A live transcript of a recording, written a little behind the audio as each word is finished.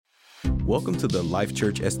Welcome to the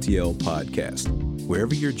LifeChurch STL podcast.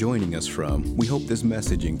 Wherever you're joining us from, we hope this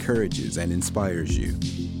message encourages and inspires you.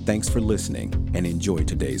 Thanks for listening and enjoy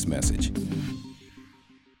today's message.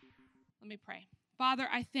 Let me pray. Father,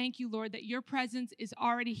 I thank you, Lord, that your presence is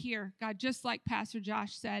already here. God, just like Pastor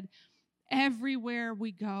Josh said, everywhere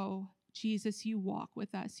we go, Jesus, you walk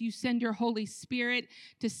with us. You send your Holy Spirit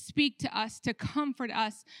to speak to us, to comfort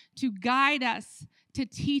us, to guide us, to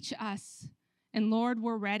teach us. And Lord,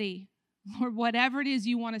 we're ready. Lord, whatever it is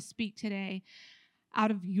you want to speak today,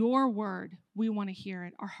 out of your word, we want to hear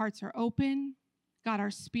it. Our hearts are open. God,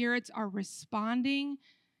 our spirits are responding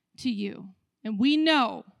to you. And we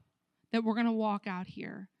know that we're going to walk out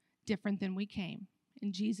here different than we came.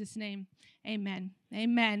 In Jesus' name, amen.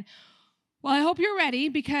 Amen. Well, I hope you're ready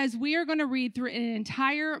because we are going to read through an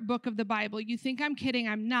entire book of the Bible. You think I'm kidding.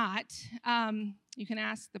 I'm not. You can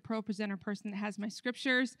ask the pro-presenter person that has my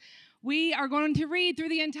scriptures. We are going to read through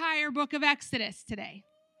the entire book of Exodus today.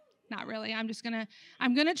 Not really. I'm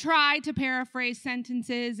going to try to paraphrase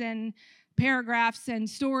sentences and paragraphs and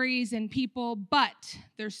stories and people, but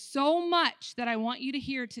there's so much that I want you to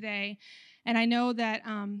hear today, and I know that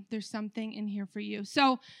there's something in here for you.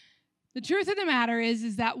 So the truth of the matter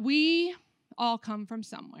is that we all come from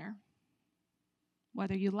somewhere,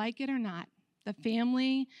 whether you like it or not. The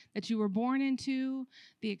family that you were born into,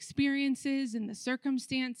 the experiences and the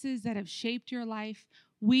circumstances that have shaped your life,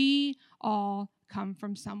 we all come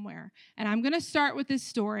from somewhere. And I'm going to start with this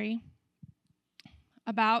story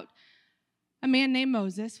about a man named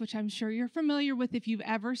Moses, which I'm sure you're familiar with if you've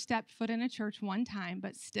ever stepped foot in a church one time,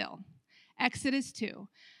 but still. Exodus 2.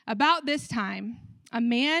 About this time, a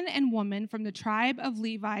man and woman from the tribe of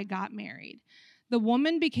Levi got married. The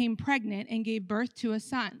woman became pregnant and gave birth to a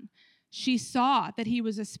son. She saw that he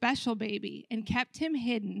was a special baby and kept him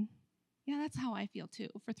hidden. Yeah, that's how I feel too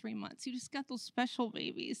for 3 months. You just got those special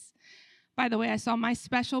babies. By the way, I saw my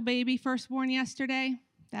special baby firstborn yesterday.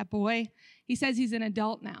 That boy, he says he's an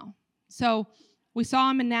adult now. So we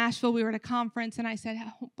saw him in Nashville. We were at a conference, and I said,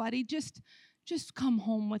 oh, buddy, just come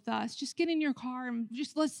home with us. Just get in your car and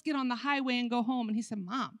let's get on the highway and go home. And he said,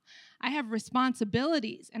 Mom, I have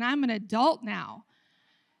responsibilities, and I'm an adult now.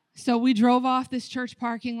 So we drove off this church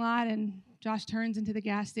parking lot, and Josh turns into the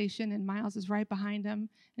gas station, and Miles is right behind him. And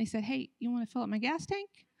he said, hey, you want to fill up my gas tank?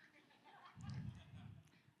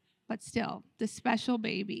 But still, the special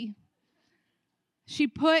baby. She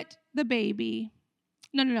put the baby,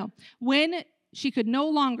 no. When she could no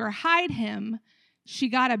longer hide him, she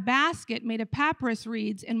got a basket made of papyrus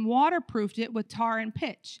reeds and waterproofed it with tar and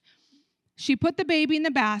pitch. She put the baby in the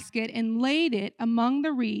basket and laid it among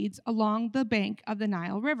the reeds along the bank of the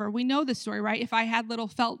Nile River. We know the story, right? If I had little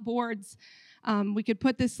felt boards, we could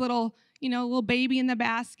put this little baby in the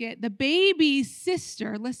basket. The baby's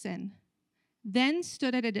sister, listen, then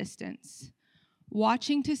stood at a distance,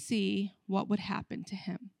 watching to see what would happen to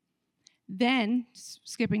him. Then,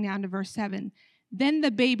 skipping down to verse 7, then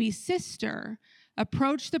the baby's sister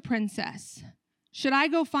approached the princess. Should I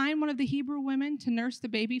go find one of the Hebrew women to nurse the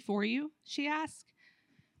baby for you? She asked.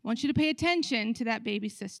 I want you to pay attention to that baby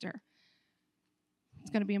sister. It's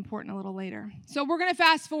going to be important a little later. So we're going to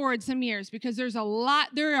fast forward some years because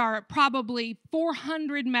there are probably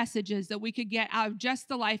 400 messages that we could get out of just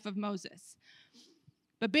the life of Moses.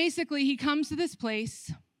 But basically, he comes to this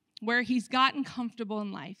place where he's gotten comfortable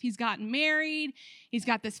in life. He's gotten married. He's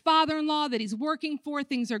got this father-in-law that he's working for.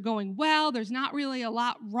 Things are going well. There's not really a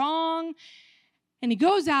lot wrong. And he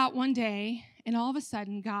goes out one day, and all of a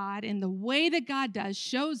sudden, God, in the way that God does,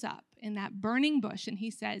 shows up in that burning bush, and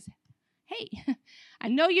he says, hey, I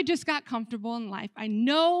know you just got comfortable in life. I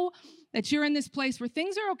know that you're in this place where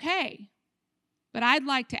things are okay, but I'd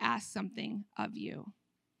like to ask something of you.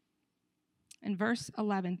 In verse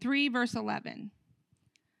 11, verse 11.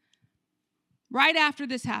 Right after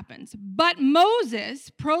this happens, but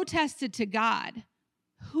Moses protested to God,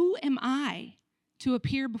 who am I to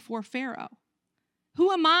appear before Pharaoh? Who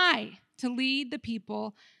am I to lead the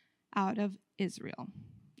people out of Israel?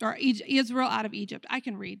 Or Israel out of Egypt. I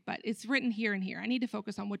can read, but it's written here and here. I need to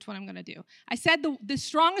focus on which one I'm going to do. I said the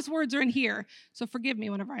strongest words are in here, so forgive me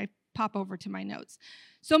whenever I pop over to my notes.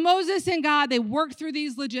 So Moses and God, they worked through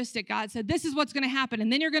these logistics. God said, this is what's going to happen,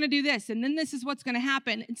 and then you're going to do this, and then this is what's going to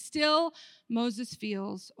happen. And still, Moses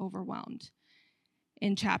feels overwhelmed.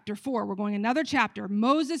 In chapter 4, we're going another chapter.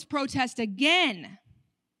 Moses protests again.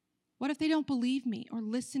 What if they don't believe me or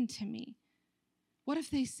listen to me? What if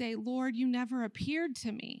they say, Lord, you never appeared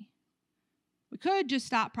to me? We could just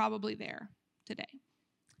stop probably there today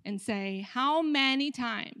and say, how many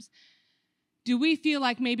times do we feel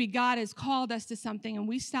like maybe God has called us to something and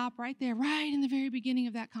we stop right there, right in the very beginning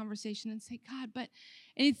of that conversation and say, God, but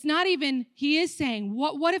And it's not even, he is saying,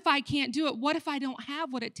 what if I can't do it? What if I don't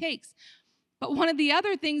have what it takes? But one of the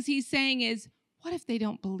other things he's saying is, what if they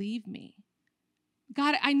don't believe me?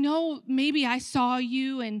 God, I know maybe I saw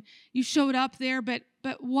you and you showed up there, but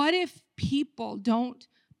what if people don't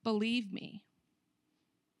believe me?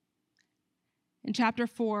 In chapter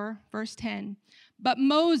 4, verse 10, but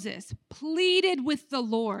Moses pleaded with the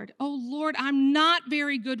Lord, "Oh Lord, I'm not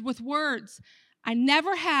very good with words. I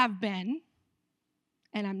never have been,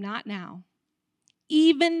 and I'm not now,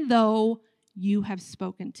 even though you have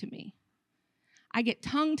spoken to me." I get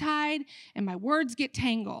tongue-tied and my words get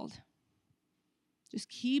tangled. Just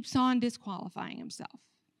keeps on disqualifying himself.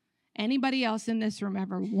 Anybody else in this room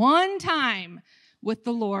ever one time with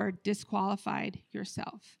the Lord disqualified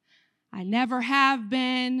yourself? I never have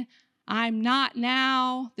been. I'm not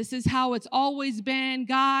now. This is how it's always been.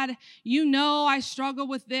 God, you know I struggle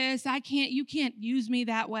with this. You can't use me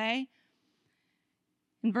that way.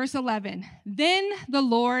 In verse 11, then the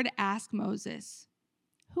Lord asked Moses,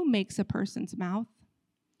 who makes a person's mouth?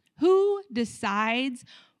 Who decides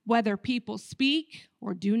whether people speak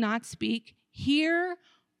or do not speak, hear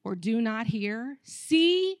or do not hear,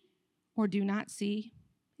 see or do not see?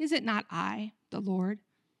 Is it not I, the Lord?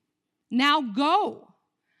 Now go.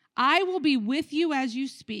 I will be with you as you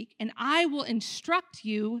speak, and I will instruct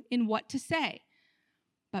you in what to say.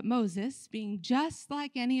 But Moses, being just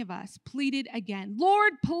like any of us, pleaded again,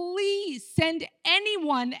 Lord, please send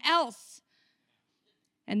anyone else.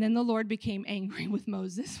 And then the Lord became angry with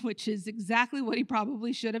Moses, which is exactly what he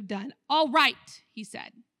probably should have done. All right, he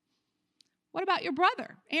said. What about your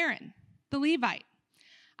brother, Aaron, the Levite?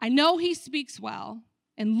 I know he speaks well.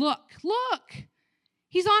 And look,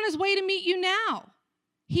 he's on his way to meet you now.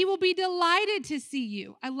 He will be delighted to see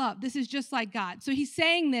you. I love, this is just like God. So he's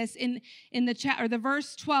saying this in the chat, or the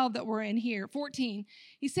verse 12 that we're in here, 14.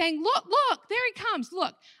 He's saying, look, there he comes.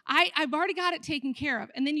 Look, I've already got it taken care of.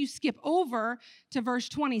 And then you skip over to verse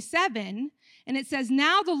 27, and it says,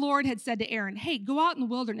 now the Lord had said to Aaron, hey, go out in the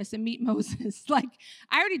wilderness and meet Moses. Like,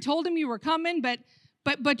 I already told him you were coming, but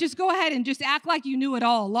just go ahead and just act like you knew it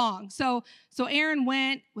all along. So Aaron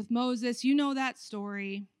went with Moses. You know that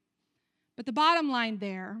story. But the bottom line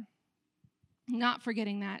there, not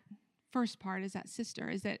forgetting that first part is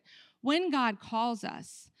that when God calls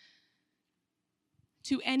us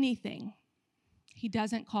to anything, he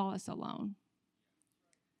doesn't call us alone.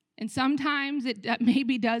 And sometimes it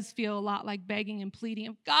maybe does feel a lot like begging and pleading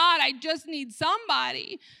of, God, I just need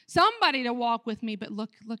somebody to walk with me. But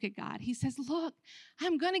look at God. He says, look,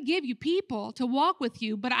 I'm going to give you people to walk with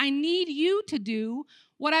you, but I need you to do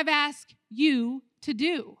what I've asked you to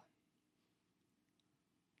do.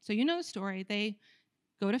 So you know the story. They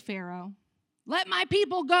go to Pharaoh. Let my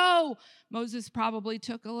people go. Moses probably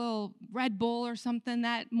took a little Red Bull or something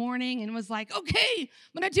that morning and was like, okay,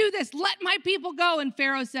 I'm going to do this. Let my people go. And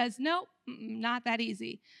Pharaoh says, nope, not that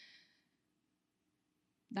easy.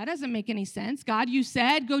 That doesn't make any sense. God, you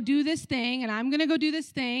said go do this thing, and I'm going to go do this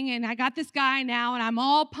thing, and I got this guy now, and I'm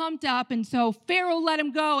all pumped up. And so Pharaoh let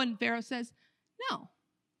him go. And Pharaoh says, no,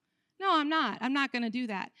 I'm not. I'm not going to do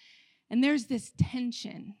that. And there's this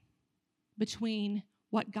tension between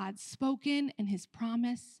what God's spoken and his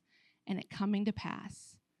promise and it coming to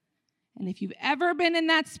pass. And if you've ever been in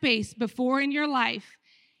that space before in your life,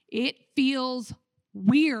 it feels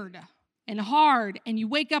weird and hard. And you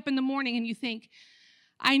wake up in the morning and you think,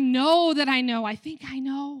 I know that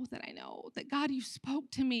God, you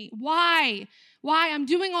spoke to me. Why? I'm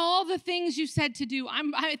doing all the things you said to do.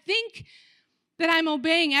 I think that I'm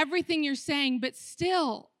obeying everything you're saying, but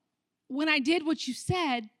still, when I did what you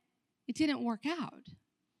said, it didn't work out.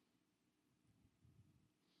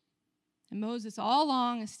 And Moses all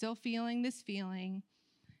along is still feeling this feeling.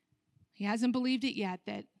 He hasn't believed it yet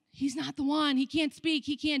that he's not the one. He can't speak.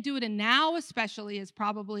 He can't do it. And now especially is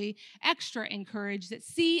probably extra encouraged that,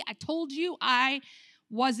 see, I told you I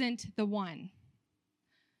wasn't the one.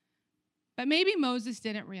 But maybe Moses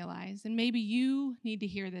didn't realize, and maybe you need to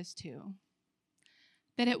hear this too,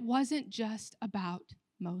 that it wasn't just about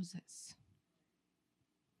Moses.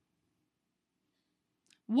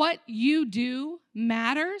 What you do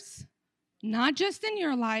matters, not just in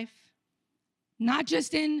your life, not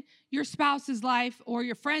just in your spouse's life or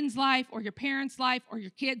your friend's life or your parents' life or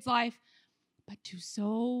your kid's life, but to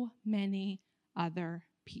so many other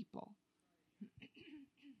people.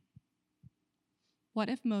 What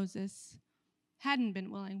if Moses hadn't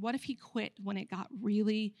been willing? What if he quit when it got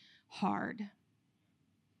really hard?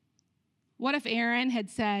 What if Aaron had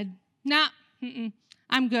said, nah,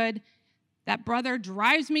 I'm good. That brother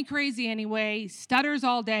drives me crazy anyway. He stutters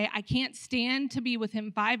all day. I can't stand to be with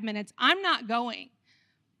him 5 minutes. I'm not going.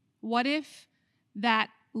 What if that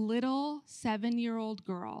little 7-year-old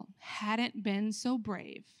girl hadn't been so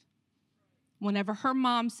brave whenever her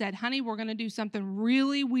mom said, honey, we're going to do something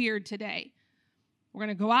really weird today. We're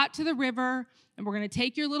going to go out to the river, and we're going to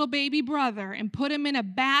take your little baby brother and put him in a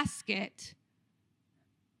basket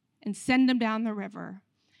and send him down the river.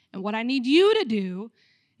 And what I need you to do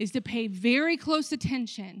is to pay very close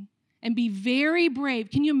attention and be very brave.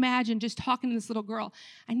 Can you imagine just talking to this little girl?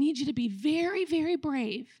 I need you to be very, very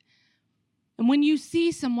brave. And when you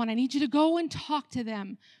see someone, I need you to go and talk to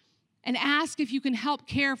them and ask if you can help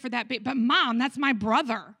care for that baby. But Mom, that's my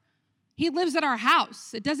brother. He lives at our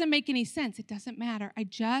house. It doesn't make any sense. It doesn't matter. I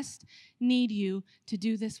just need you to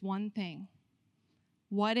do this one thing.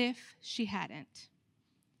 What if she hadn't?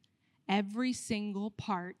 Every single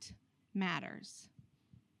part matters.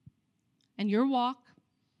 And your walk,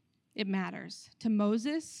 it matters. To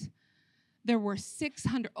Moses, there were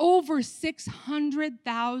over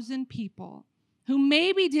 600,000 people who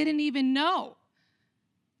maybe didn't even know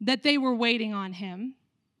that they were waiting on him.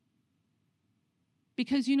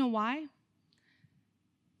 Because you know why?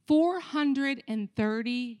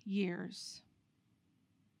 430 years.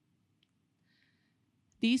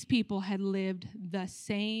 These people had lived the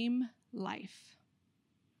same life.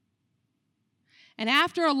 And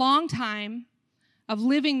after a long time of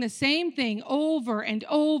living the same thing over and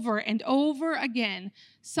over and over again,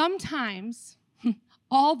 sometimes,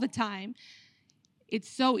 all the time, it's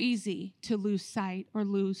so easy to lose sight or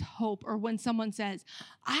lose hope. Or when someone says,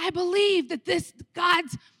 I believe that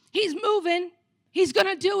he's moving. He's going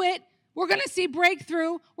to do it. We're going to see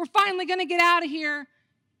breakthrough. We're finally going to get out of here.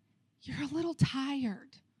 You're a little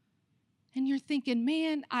tired. And you're thinking,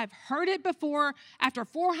 man, I've heard it before. After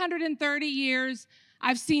 430 years,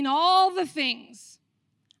 I've seen all the things.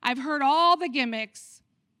 I've heard all the gimmicks.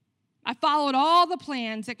 I followed all the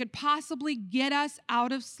plans that could possibly get us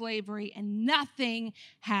out of slavery, and nothing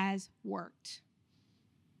has worked.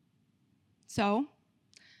 So,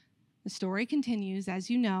 the story continues, as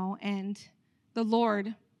you know, and the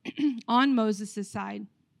Lord, on Moses' side,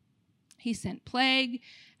 he sent plague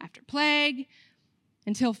after plague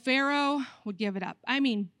until Pharaoh would give it up. I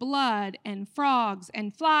mean, blood and frogs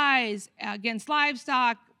and flies against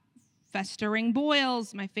livestock, festering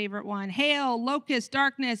boils, my favorite one, hail, locusts,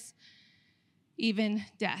 darkness, even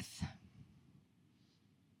death.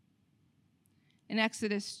 In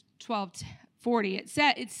Exodus 12:40,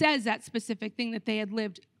 it says that specific thing, that they had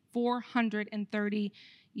lived 430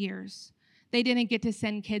 years. They didn't get to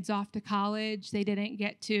send kids off to college. They didn't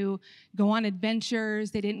get to go on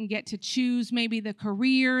adventures. They didn't get to choose maybe the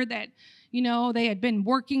career that, they had been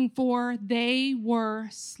working for. They were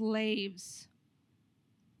slaves.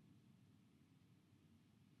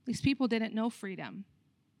 These people didn't know freedom.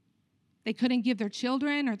 They couldn't give their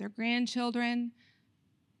children or their grandchildren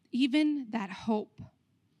even that hope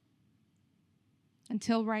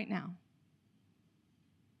until right now.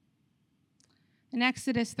 In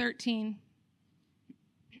Exodus 13,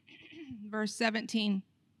 verse 17,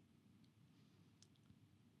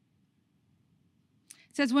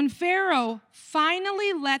 it says, when Pharaoh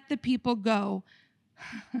finally let the people go,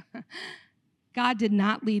 God did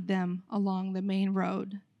not lead them along the main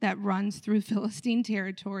road that runs through Philistine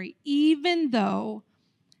territory, even though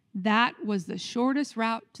that was the shortest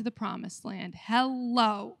route to the promised land.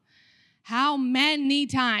 Hello. How many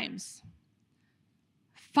times?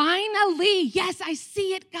 Finally, yes, I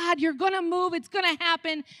see it, God. You're going to move. It's going to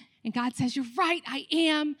happen. And God says, you're right, I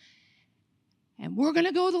am. And we're going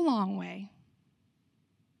to go the long way.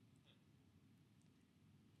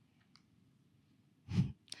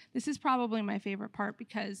 This is probably my favorite part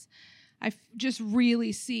because I just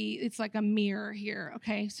really see it's like a mirror here,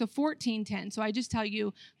 okay? So 14:10. So I just tell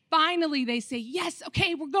you, finally they say, yes,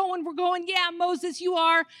 okay, we're going. Yeah, Moses, you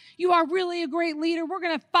are really a great leader. We're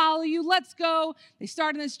going to follow you. Let's go. They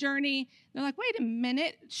start on this journey. They're like, wait a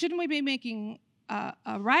minute. Shouldn't we be making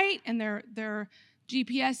a right? And their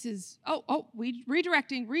GPS is,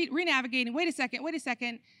 redirecting, renavigating. Wait a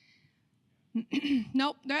second.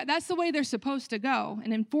 Nope, that's the way they're supposed to go.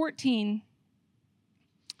 And in 14,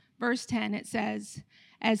 verse 10, it says,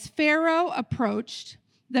 as Pharaoh approached,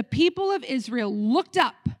 the people of Israel looked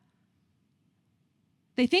up.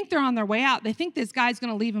 They think they're on their way out. They think this guy's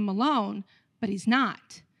going to leave him alone, but he's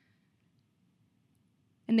not.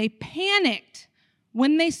 And they panicked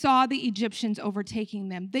when they saw the Egyptians overtaking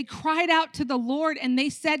them. They cried out to the Lord, and they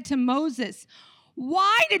said to Moses,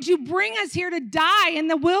 why did you bring us here to die in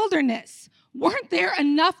the wilderness? Weren't there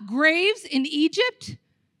enough graves in Egypt?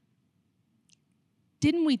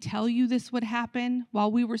 Didn't we tell you this would happen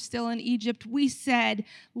while we were still in Egypt? We said,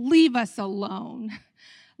 leave us alone.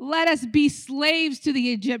 let us be slaves to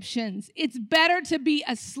the Egyptians. It's better to be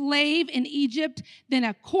a slave in Egypt than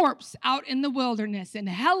a corpse out in the wilderness. And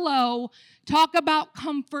hello, talk about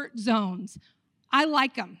comfort zones. I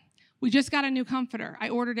like them. We just got a new comforter. I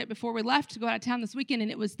ordered it before we left to go out of town this weekend, and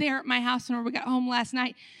it was there at my house when we got home last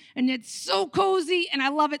night. And it's so cozy, and I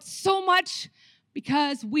love it so much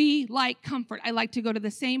because we like comfort. I like to go to the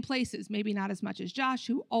same places, maybe not as much as Josh,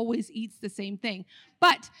 who always eats the same thing.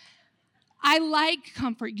 But I like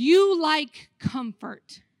comfort. You like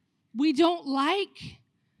comfort. We don't like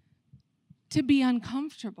to be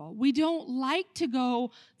uncomfortable. We don't like to go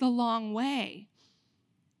the long way.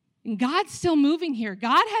 And God's still moving here.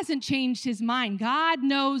 God hasn't changed his mind. God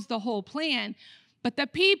knows the whole plan. But the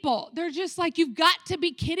people, they're just like, you've got to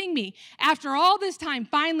be kidding me. After all this time,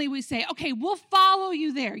 finally we say, okay, we'll follow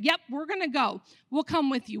you there. Yep, we're going to go. We'll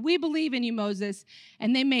come with you. We believe in you, Moses.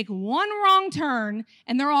 And they make one wrong turn,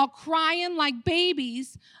 and they're all crying like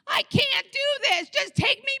babies. I can't do this. Just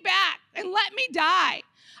take me back and let me die.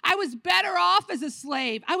 I was better off as a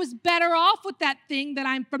slave. I was better off with that thing that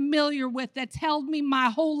I'm familiar with that's held me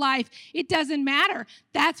my whole life. It doesn't matter.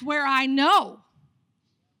 That's where I know.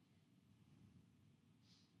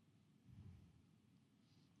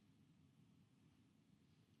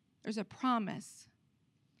 There's a promise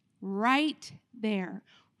right there,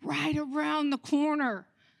 right around the corner.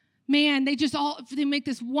 Man, they make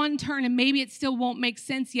this one turn, and maybe it still won't make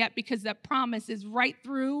sense yet because that promise is right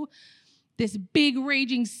through this big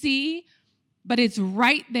raging sea, but it's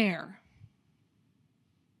right there.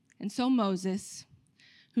 And so Moses,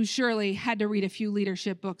 who surely had to read a few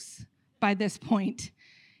leadership books by this point,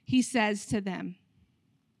 he says to them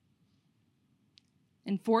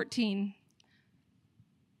in 13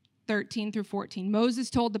 through 14, Moses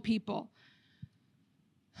told the people,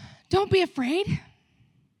 don't be afraid.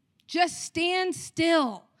 Just stand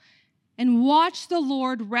still and watch the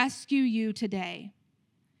Lord rescue you today.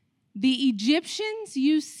 The Egyptians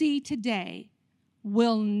you see today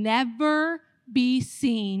will never be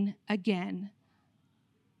seen again.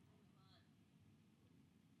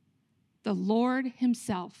 The Lord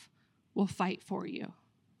himself will fight for you.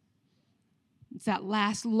 It's that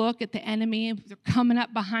last look at the enemy. They're coming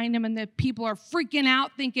up behind him, and the people are freaking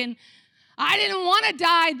out thinking, I didn't want to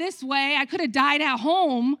die this way. I could have died at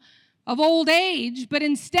home of old age, but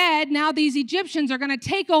instead, now these Egyptians are going to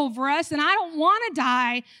take over us, and I don't want to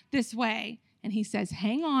die this way. And he says,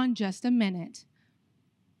 hang on just a minute.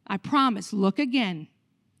 I promise, look again.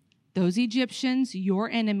 Those Egyptians, your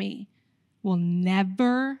enemy, will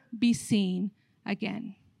never be seen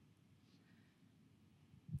again.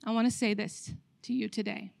 I want to say this to you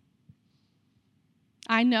today.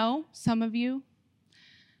 I know some of you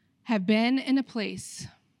have been in a place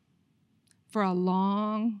for a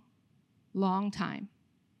long time.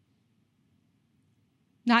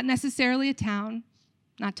 Not necessarily a town,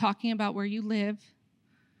 not talking about where you live,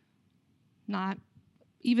 not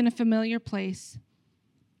even a familiar place,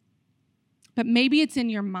 but maybe it's in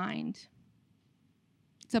your mind.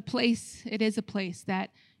 It is a place that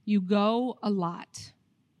you go a lot.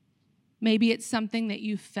 Maybe it's something that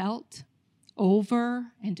you felt over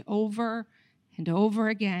and over and over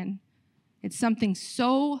again. It's something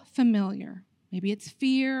so familiar. Maybe it's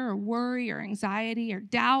fear or worry or anxiety or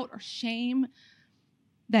doubt or shame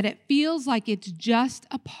that it feels like it's just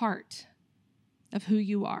a part of who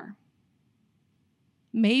you are.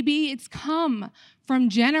 Maybe it's come from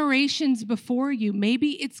generations before you.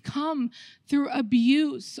 Maybe it's come through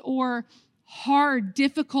abuse or hard,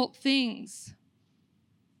 difficult things.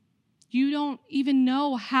 You don't even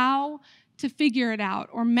know how to figure it out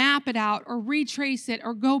or map it out or retrace it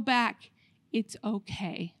or go back. It's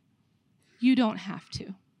okay. You don't have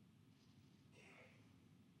to.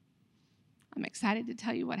 I'm excited to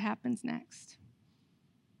tell you what happens next.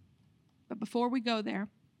 But before we go there,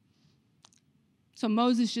 so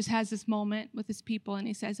Moses just has this moment with his people, and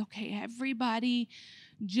he says, okay, everybody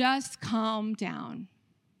just calm down.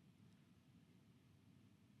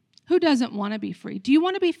 Who doesn't want to be free? Do you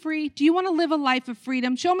want to be free? Do you want to live a life of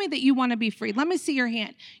freedom? Show me that you want to be free. Let me see your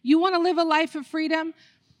hand. You want to live a life of freedom?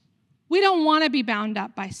 We don't want to be bound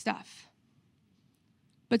up by stuff.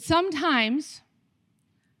 But sometimes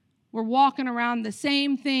we're walking around the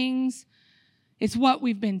same things. It's what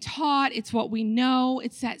we've been taught. It's what we know.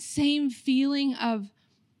 It's that same feeling of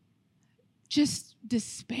just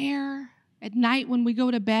despair at night when we go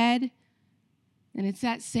to bed. And it's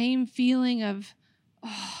that same feeling of,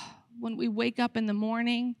 when we wake up in the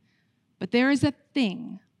morning. But there is a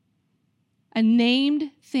thing, a named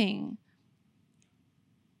thing,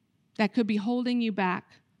 that could be holding you back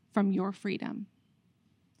from your freedom.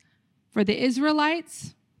 For the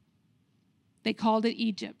Israelites, They called it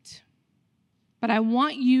Egypt. But I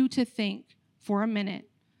want you to think for a minute.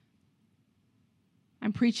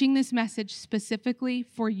 I'm preaching this message specifically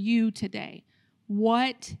for you today.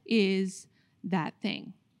 What is that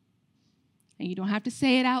thing? And you don't have to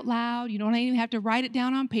say it out loud. You don't even have to write it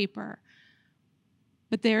down on paper.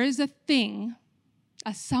 But there is a thing,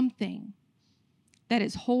 a something, that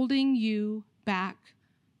is holding you back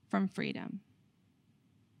from freedom.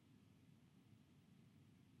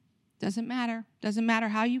 Doesn't matter. Doesn't matter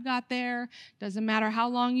how you got there. Doesn't matter how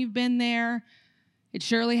long you've been there. It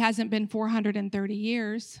surely hasn't been 430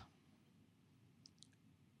 years.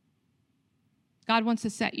 God wants to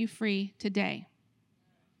set you free today.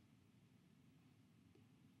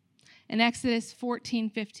 In Exodus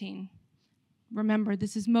 14:15, remember,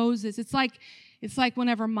 this is Moses. It's like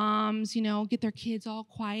whenever moms, get their kids all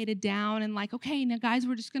quieted down and like, okay, now guys,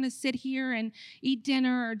 we're just going to sit here and eat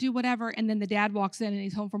dinner or do whatever. And then the dad walks in and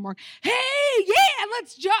he's home from work. Hey, yeah,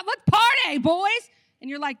 let's party, boys. And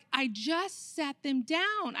you're like, I just sat them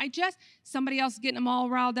down. Somebody else getting them all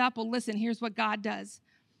riled up. Well, listen, here's what God does.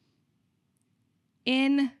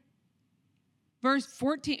 In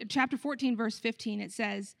chapter 14, verse 15, it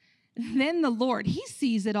says, then the Lord, he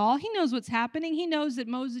sees it all. He knows what's happening. He knows that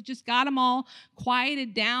Moses just got them all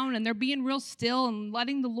quieted down and they're being real still and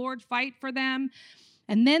letting the Lord fight for them.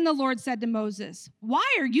 And then the Lord said to Moses,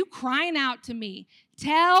 why are you crying out to me?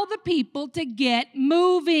 Tell the people to get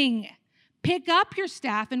moving. Pick up your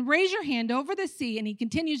staff and raise your hand over the sea. And he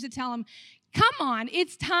continues to tell him, come on,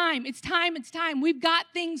 it's time. We've got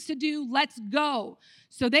things to do. Let's go.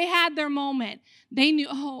 So they had their moment. They knew,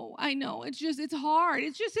 I know, it's hard.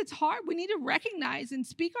 It's hard. We need to recognize and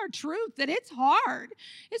speak our truth that it's hard.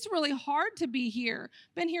 It's really hard to be here.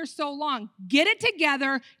 Been here so long. Get it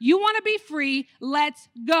together. You want to be free. Let's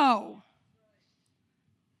go.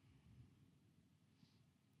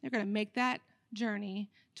 They're going to make that journey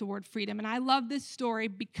toward freedom. And I love this story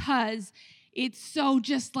because it's so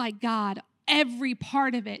just like God. Every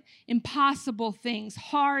part of it, impossible things,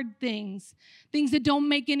 hard things, things that don't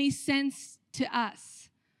make any sense to us.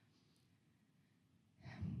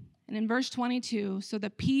 And in verse 22, so the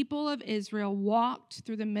people of Israel walked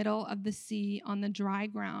through the middle of the sea on the dry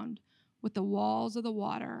ground with the walls of the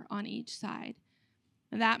water on each side.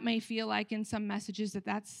 And that may feel like in some messages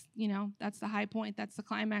that's the high point, that's the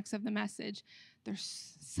climax of the message.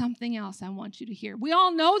 There's something else I want you to hear. We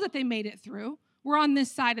all know that they made it through. We're on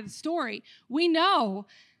this side of the story. We know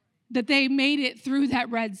that they made it through that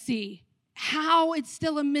Red Sea. How, it's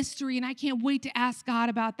still a mystery, and I can't wait to ask God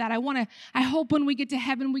about that. I hope when we get to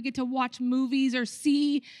heaven, we get to watch movies or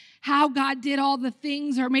see how God did all the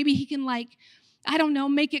things, or maybe he can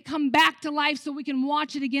make it come back to life so we can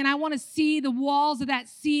watch it again. I want to see the walls of that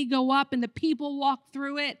sea go up and the people walk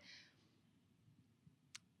through it.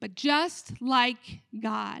 But just like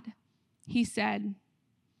God, he said,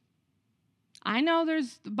 I know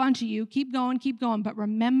there's a bunch of you. Keep going. But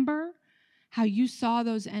remember how you saw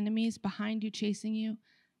those enemies behind you chasing you?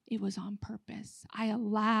 It was on purpose. I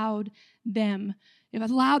allowed them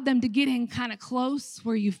to get in kind of close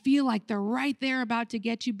where you feel like they're right there about to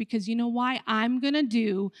get you, because you know why? I'm going to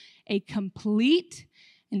do a complete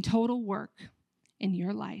and total work in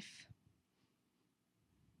your life.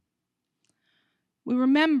 We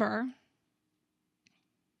remember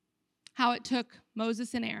how it took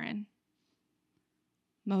Moses and Aaron.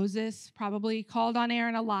 Moses probably called on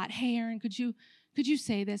Aaron a lot. Hey, Aaron, could you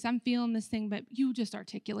say this? I'm feeling this thing, but you just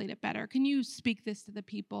articulate it better. Can you speak this to the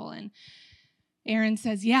people? And Aaron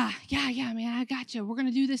says, yeah, man, I got you. We're going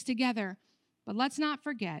to do this together. But let's not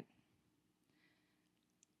forget,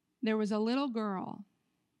 there was a little girl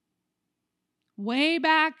way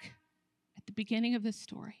back at the beginning of this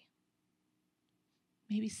story,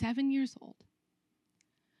 maybe 7 years old,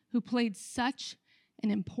 who played such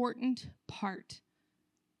an important part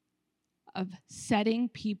of setting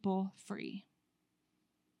people free.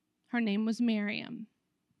 Her name was Miriam.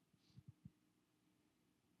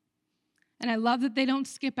 And I love that they don't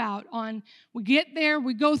skip out on, we get there,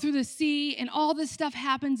 we go through the sea, and all this stuff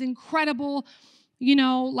happens, incredible,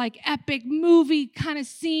 like epic movie kind of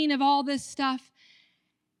scene of all this stuff.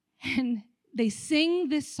 And they sing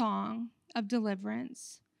this song of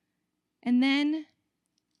deliverance. And then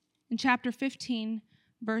in chapter 15,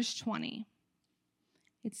 verse 20,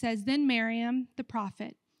 it says, then Miriam, the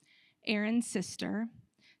prophet, Aaron's sister,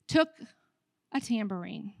 took a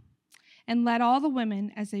tambourine and led all the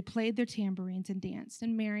women as they played their tambourines and danced.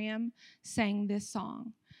 And Miriam sang this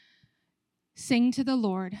song, sing to the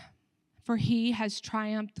Lord, for he has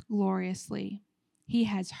triumphed gloriously. He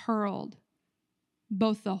has hurled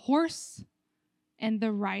both the horse and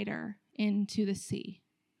the rider into the sea.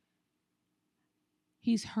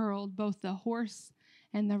 He's hurled both the horse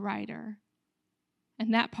and the rider.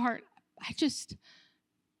 And that part, I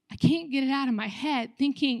can't get it out of my head,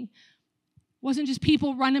 thinking wasn't just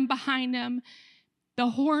people running behind him, the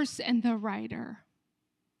horse and the rider.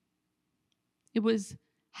 It was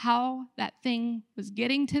how that thing was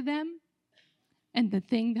getting to them and the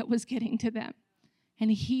thing that was getting to them.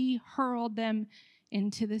 And he hurled them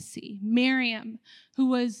into the sea. Miriam, who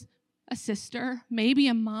was a sister, maybe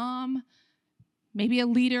a mom, maybe a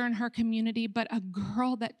leader in her community, but a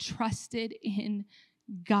girl that trusted in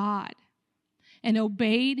God and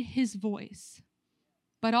obeyed his voice.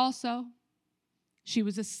 But also, she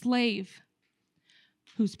was a slave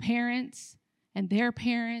whose parents and their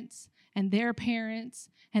parents and their parents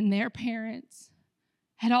and their parents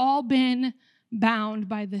had all been bound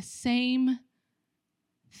by the same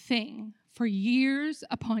thing for years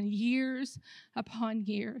upon years upon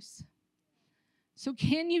years. So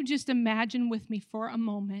can you just imagine with me for a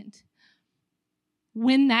moment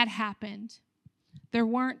when that happened? There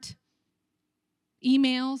weren't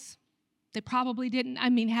emails. They probably didn't,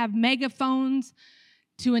 have megaphones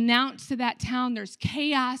to announce to that town. There's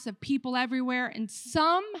chaos of people everywhere. And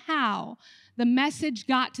somehow the message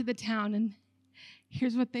got to the town. And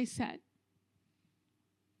here's what they said.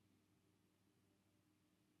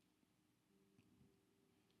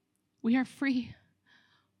 We are free.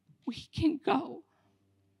 We can go.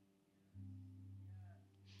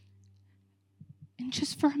 And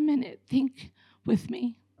just for a minute, think with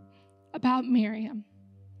me about Miriam.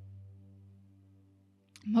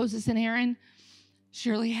 Moses and Aaron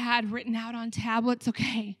surely had written out on tablets,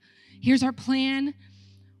 okay, here's our plan.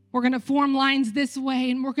 We're going to form lines this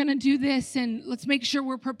way, and we're going to do this, and let's make sure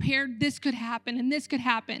we're prepared. This could happen, and this could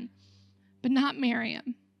happen. But not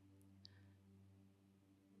Miriam.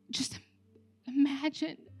 Just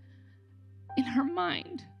imagine in her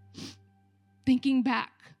mind, thinking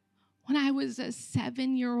back when I was a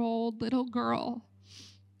 7-year-old little girl,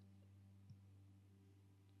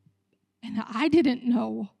 and I didn't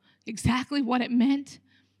know exactly what it meant,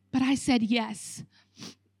 but I said yes.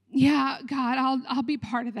 Yeah, God, I'll be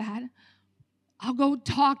part of that. I'll go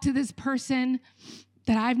talk to this person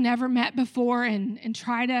that I've never met before and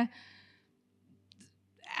try to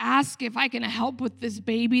ask if I can help with this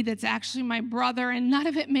baby that's actually my brother, and none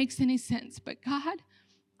of it makes any sense. But God,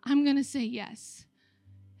 I'm going to say yes.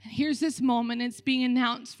 And here's this moment. It's being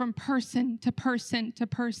announced from person to person to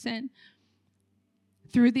person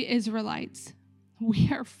through the Israelites. We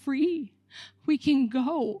are free. We can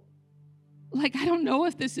go. Like, I don't know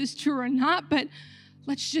if this is true or not, but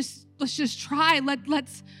let's just try.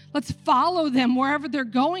 Let's follow them wherever they're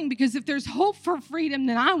going, because if there's hope for freedom,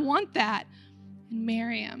 then I want that. And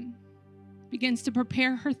Miriam begins to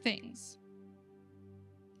prepare her things.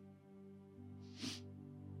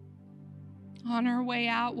 On her way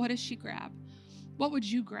out, what does she grab? What would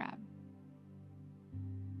you grab?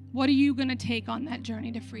 What are you going to take on that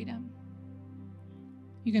journey to freedom?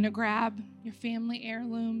 You're going to grab your family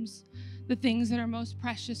heirlooms, the things that are most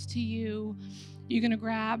precious to you. You're going to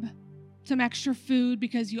grab some extra food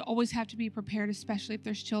because you always have to be prepared, especially if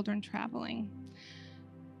there's children traveling.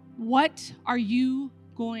 What are you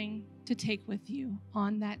going to take with you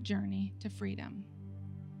on that journey to freedom?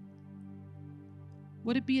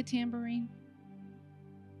 Would it be a tambourine?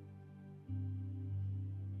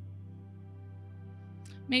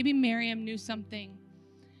 Maybe Miriam knew something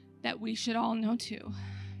that we should all know too.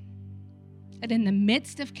 That in the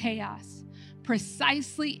midst of chaos,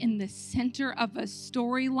 precisely in the center of a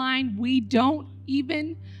storyline we don't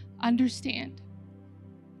even understand,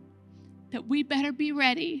 that we better be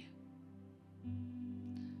ready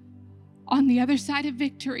on the other side of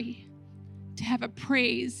victory to have a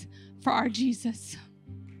praise for our Jesus.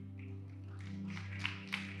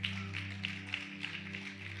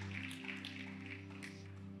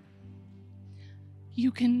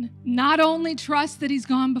 You can not only trust that he's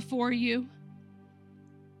gone before you,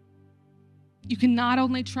 you can not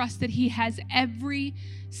only trust that he has every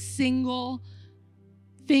single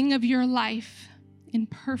thing of your life in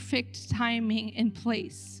perfect timing in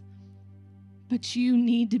place, but you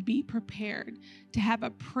need to be prepared to have a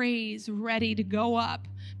praise ready to go up.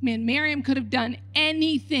 Man, Miriam could have done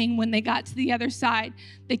anything when they got to the other side.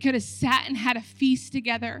 They could have sat and had a feast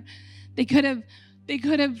together. They could have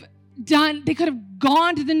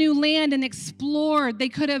gone to the new land and explored. They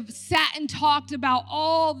could have sat and talked about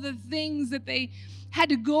all the things that they had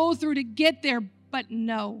to go through to get there. But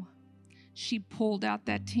no, she pulled out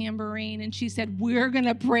that tambourine and she said, we're going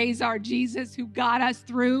to praise our Jesus who got us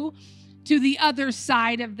through to the other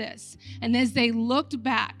side of this. And as they looked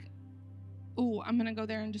back, I'm going to go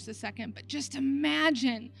there in just a second, but just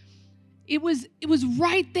imagine It was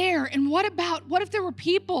right there. And what if there were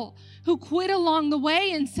people who quit along the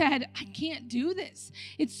way and said, I can't do this.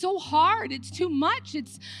 It's so hard. It's too much.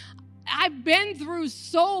 I've been through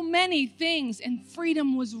so many things, and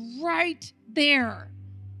freedom was right there.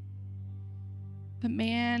 But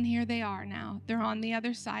man, here they are now. They're on the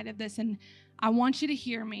other side of this. And I want you to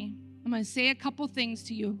hear me. I'm going to say a couple things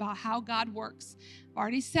to you about how God works. I've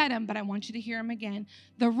already said them, but I want you to hear them again.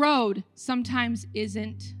 The road sometimes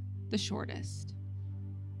isn't the shortest.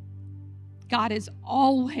 God is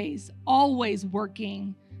always, always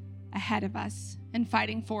working ahead of us and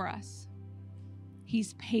fighting for us.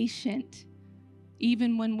 He's patient,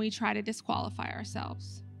 even when we try to disqualify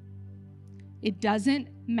ourselves. It doesn't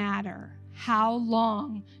matter how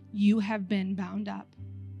long you have been bound up.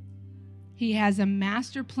 He has a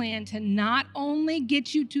master plan to not only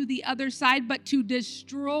get you to the other side, but to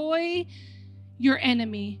destroy your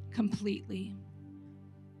enemy completely.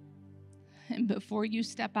 And before you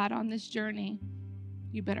step out on this journey,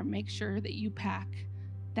 you better make sure that you pack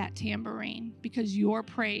that tambourine, because your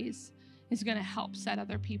praise is going to help set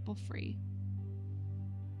other people free.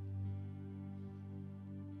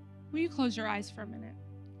 Will you close your eyes for a minute?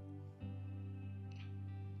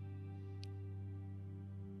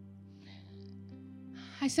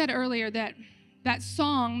 I said earlier that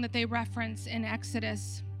song that they reference in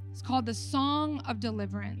Exodus is called the Song of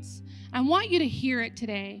Deliverance. I want you to hear it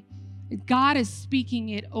today. God is speaking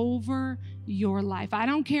it over your life. I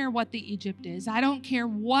don't care what the Egypt is. I don't care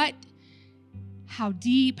how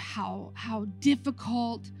deep, how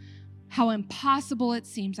difficult, how impossible it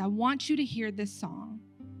seems. I want you to hear this song.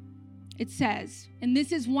 It says, and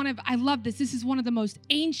I love this. This is one of the most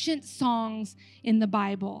ancient songs in the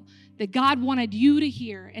Bible that God wanted you to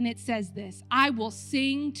hear. And it says this: I will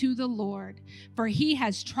sing to the Lord, for he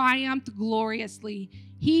has triumphed gloriously.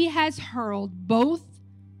 He has hurled both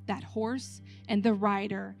that horse and the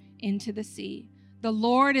rider into the sea. The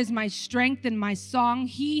Lord is my strength and my song.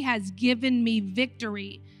 He has given me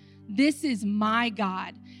victory. This is my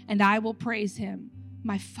God, and I will praise him.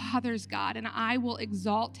 My Father's God, and I will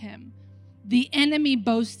exalt him. The enemy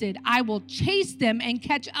boasted, I will chase them and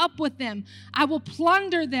catch up with them. I will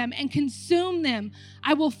plunder them and consume them.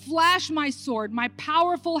 I will flash my sword. My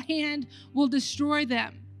powerful hand will destroy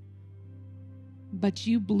them. But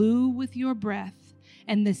you blew with your breath,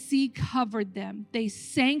 and the sea covered them. They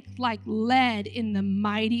sank like lead in the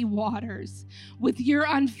mighty waters. With your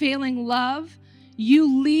unfailing love,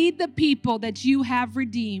 you lead the people that you have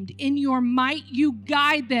redeemed. In your might, you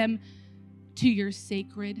guide them to your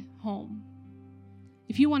sacred home.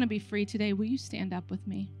 If you want to be free today, will you stand up with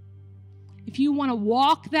me? If you want to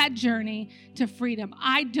walk that journey to freedom,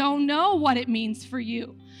 I don't know what it means for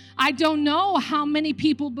you. I don't know how many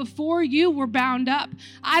people before you were bound up.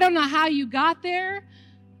 I don't know how you got there.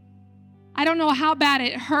 I don't know how bad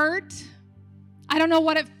it hurt. I don't know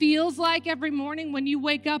what it feels like every morning when you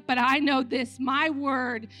wake up, but I know this, my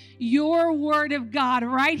word, your word of God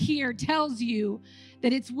right here tells you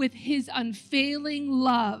that it's with his unfailing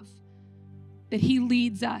love that he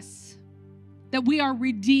leads us, that we are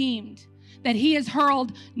redeemed, that he has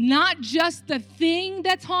hurled not just the thing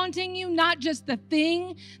that's haunting you, not just the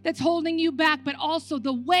thing that's holding you back, but also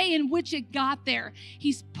the way in which it got there.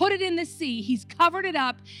 He's put it in the sea. He's covered it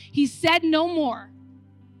up. He said no more,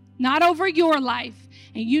 not over your life.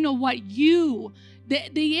 And you know what?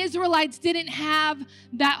 The Israelites didn't have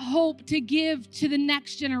that hope to give to the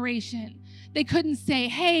next generation. They couldn't say,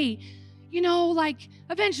 hey,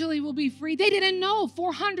 eventually we'll be free. They didn't know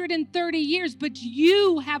 430 years, but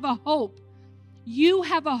you have a hope. You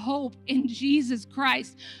have a hope in Jesus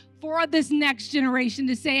Christ for this next generation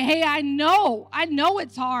to say, hey, I know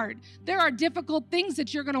it's hard. There are difficult things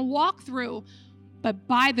that you're going to walk through, but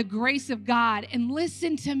by the grace of God, and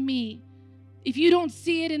listen to me, if you don't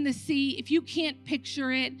see it in the sea, if you can't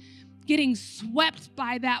picture it getting swept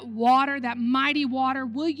by that water, that mighty water,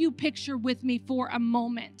 will you picture with me for a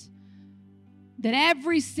moment that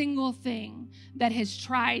every single thing that has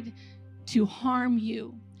tried to harm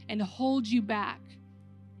you and hold you back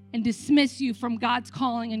and dismiss you from God's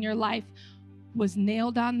calling in your life was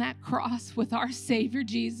nailed on that cross with our Savior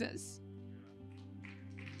Jesus.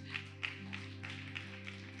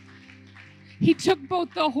 He took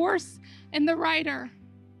both the horse and the rider,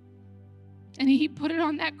 and he put it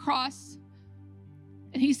on that cross,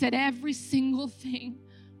 and he said, every single thing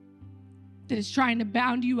that is trying to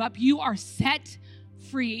bound you up, you are set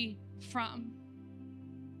free from.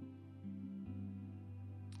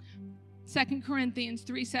 2 Corinthians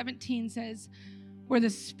 3:17 says, where the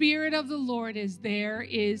Spirit of the Lord is, there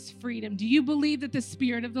is freedom. Do you believe that the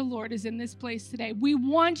Spirit of the Lord is in this place today? We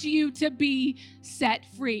want you to be set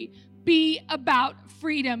free. Be about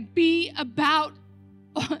freedom. Be about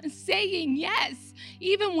saying yes,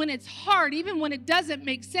 even when it's hard, even when it doesn't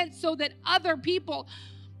make sense, so that other people,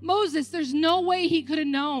 Moses, there's no way he could have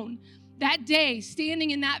known that day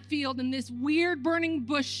standing in that field and this weird burning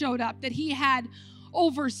bush showed up that he had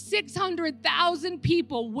over 600,000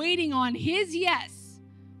 people waiting on his yes.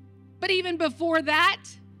 But even before that,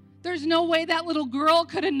 there's no way that little girl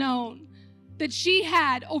could have known that she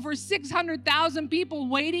had over 600,000 people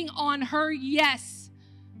waiting on her yes.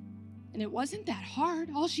 And it wasn't that hard.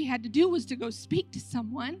 All she had to do was to go speak to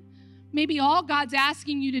someone. Maybe all God's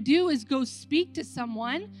asking you to do is go speak to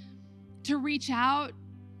someone, to reach out,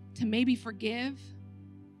 to maybe forgive,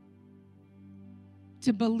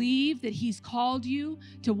 to believe that he's called you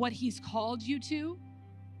to what he's called you to.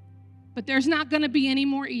 But there's not going to be any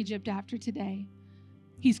more Egypt after today.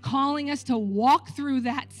 He's calling us to walk through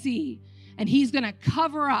that sea, and he's going to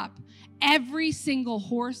cover up every single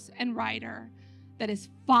horse and rider that is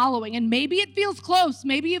following. And maybe it feels close.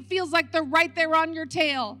 Maybe it feels like they're right there on your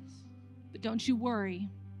tail. But don't you worry.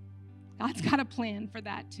 God's got a plan for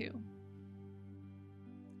that too.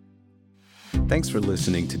 Thanks for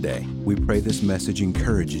listening today. We pray this message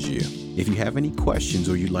encourages you. If you have any questions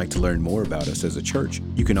or you'd like to learn more about us as a church,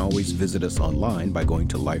 you can always visit us online by going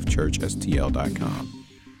to lifechurchstl.com.